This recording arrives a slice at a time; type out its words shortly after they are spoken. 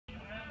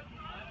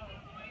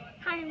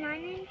Hi, my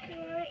name's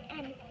Roy,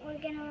 and we're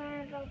gonna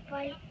learn about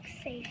bike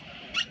safety.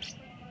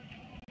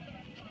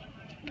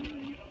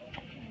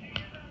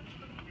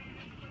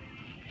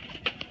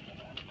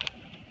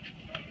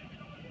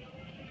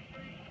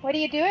 What are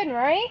you doing,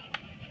 Roy?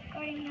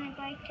 Riding my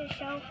bike to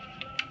show.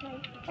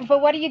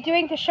 But what are you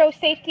doing to show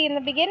safety in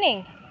the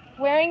beginning?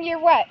 Wearing your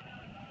what?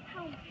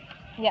 Helmet.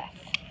 Yes.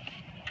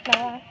 Yeah,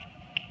 I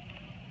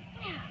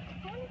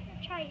wanted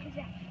to try it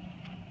that.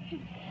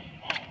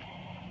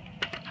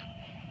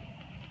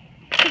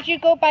 Did you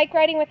go bike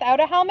riding without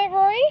a helmet,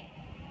 Rory?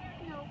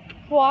 No.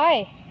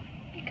 Why?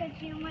 Because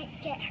you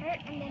might get hurt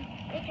and then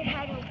break your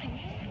head open.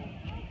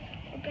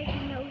 Or break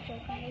your nose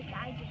open like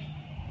I did.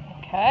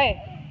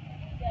 Okay.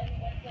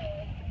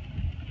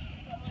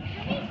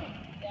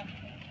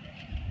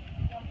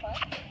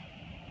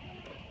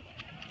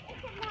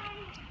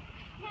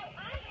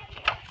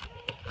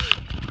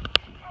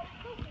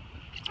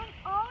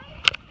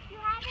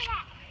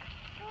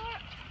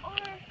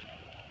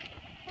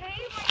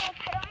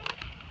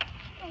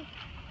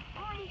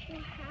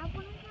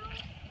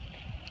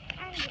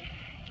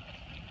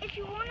 If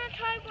you want to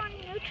try one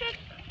new trick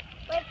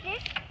like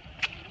this,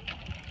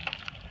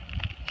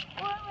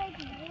 or like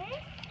this,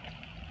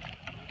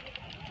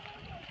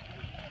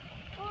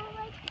 or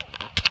like this.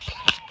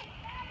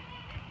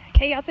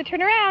 Okay, you have to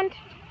turn around.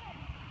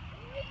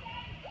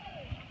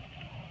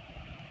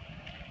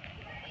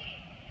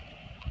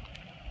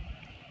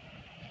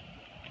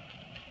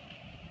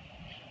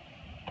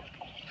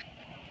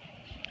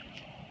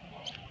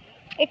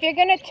 If you're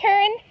going to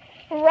turn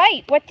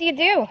right, what do?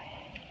 You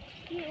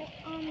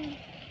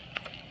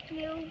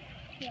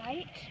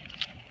right,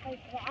 like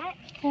that.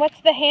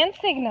 What's the hand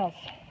signals?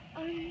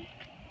 1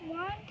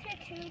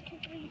 to 2 to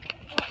 3 to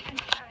 4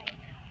 and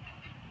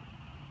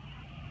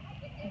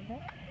 5.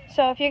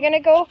 So if you're going to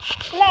go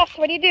left,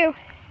 what do you do?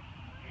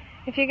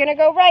 If you're going to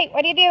go right,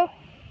 what do you do?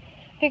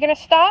 If you're going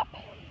to stop?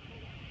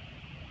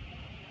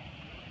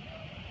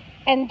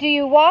 And do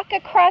you walk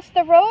across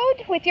the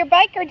road with your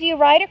bike or do you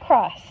ride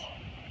across?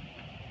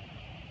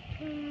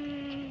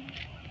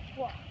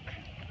 Walk.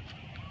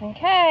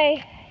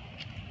 Okay.